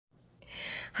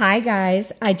Hi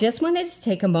guys, I just wanted to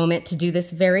take a moment to do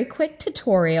this very quick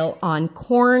tutorial on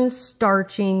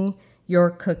cornstarching your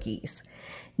cookies.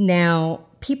 Now,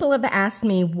 people have asked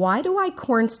me, why do I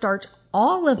cornstarch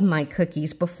all of my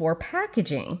cookies before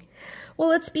packaging?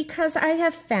 Well, it's because I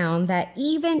have found that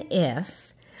even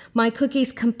if my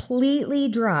cookies completely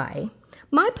dry,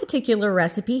 my particular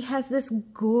recipe has this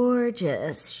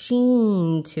gorgeous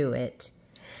sheen to it.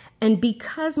 And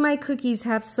because my cookies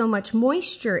have so much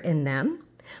moisture in them,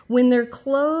 when they're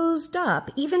closed up,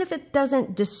 even if it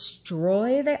doesn't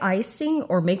destroy the icing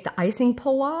or make the icing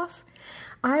pull off,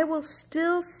 I will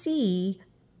still see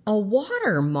a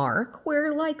watermark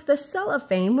where like the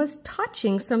cellophane was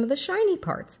touching some of the shiny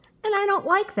parts. And I don't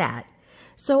like that.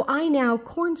 So I now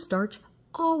cornstarch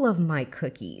all of my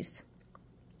cookies.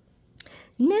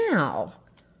 Now,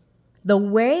 the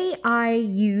way I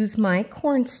use my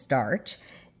cornstarch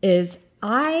is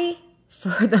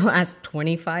for the last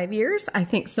 25 years, I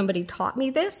think somebody taught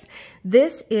me this.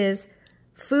 This is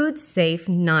food safe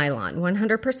nylon,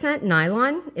 100%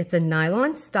 nylon. It's a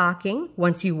nylon stocking.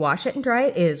 Once you wash it and dry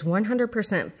it, it is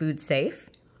 100% food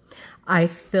safe. I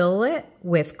fill it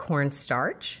with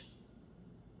cornstarch,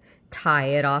 tie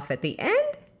it off at the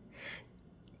end,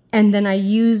 and then I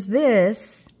use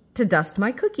this to dust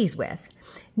my cookies with.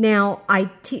 Now,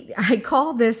 I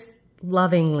call this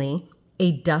lovingly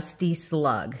a Dusty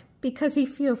Slug because he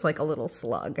feels like a little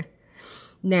slug.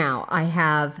 Now, I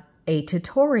have a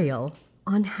tutorial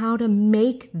on how to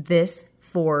make this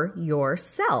for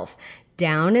yourself.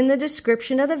 Down in the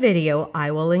description of the video,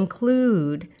 I will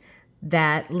include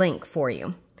that link for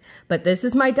you. But this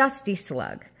is my Dusty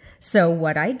Slug. So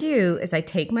what I do is I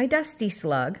take my Dusty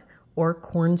Slug, or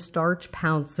cornstarch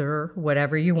pouncer,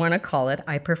 whatever you want to call it.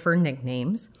 I prefer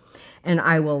nicknames. And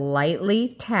I will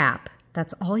lightly tap.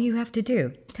 That's all you have to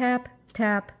do. Tap,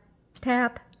 tap,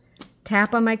 tap,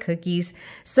 tap on my cookies.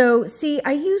 So see,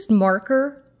 I used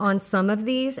marker on some of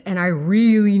these, and I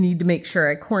really need to make sure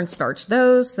I cornstarch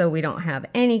those so we don't have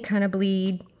any kind of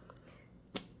bleed.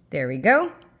 There we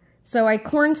go. So I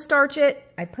cornstarch it,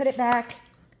 I put it back,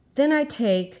 then I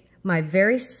take my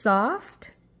very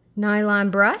soft nylon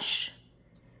brush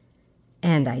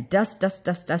and I dust, dust,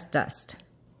 dust, dust, dust.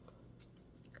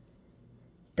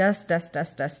 Dust, dust,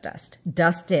 dust, dust, dust.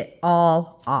 Dust it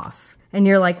all off. And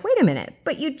you're like, wait a minute,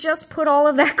 but you just put all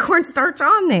of that cornstarch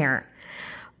on there.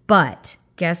 But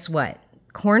guess what?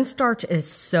 Cornstarch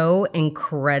is so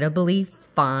incredibly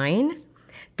fine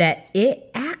that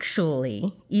it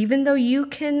actually, even though you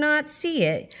cannot see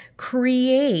it,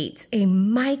 creates a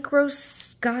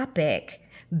microscopic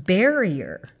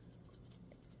barrier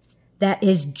that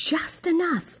is just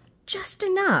enough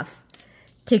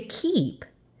to keep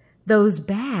those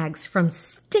bags from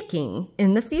sticking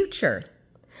in the future.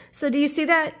 So do you see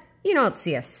that? You don't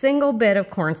see a single bit of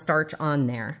cornstarch on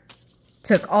there.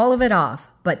 Took all of it off,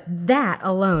 but that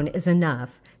alone is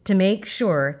enough to make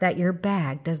sure that your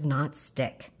bag does not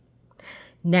stick.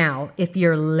 Now, if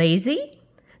you're lazy,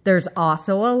 there's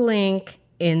also a link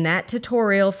in that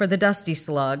tutorial for the Dusty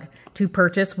Slug to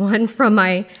purchase one from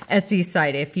my Etsy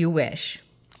site if you wish.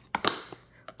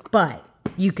 But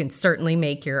you can certainly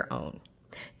make your own.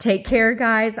 Take care,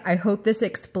 guys. I hope this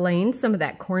explains some of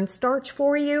that cornstarch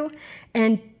for you.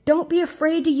 And don't be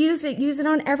afraid to use it. Use it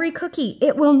on every cookie.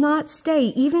 It will not stay.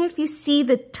 Even if you see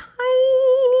the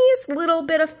tiniest little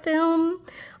bit of film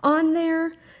on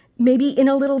there, maybe in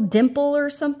a little dimple or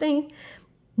something,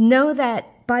 know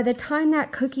that by the time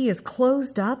that cookie is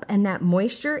closed up and that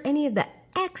moisture, any of the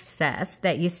excess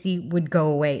that you see would go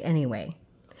away anyway.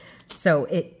 So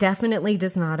it definitely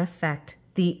does not affect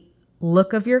the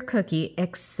look of your cookie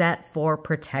except for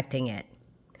protecting it.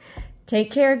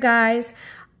 Take care, guys.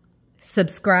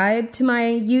 Subscribe to my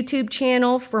YouTube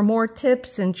channel for more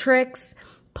tips and tricks.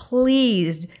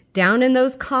 Please, down in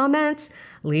those comments,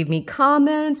 leave me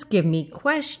comments, give me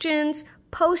questions,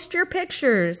 post your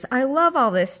pictures. I love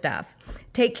all this stuff.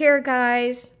 Take care,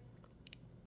 guys.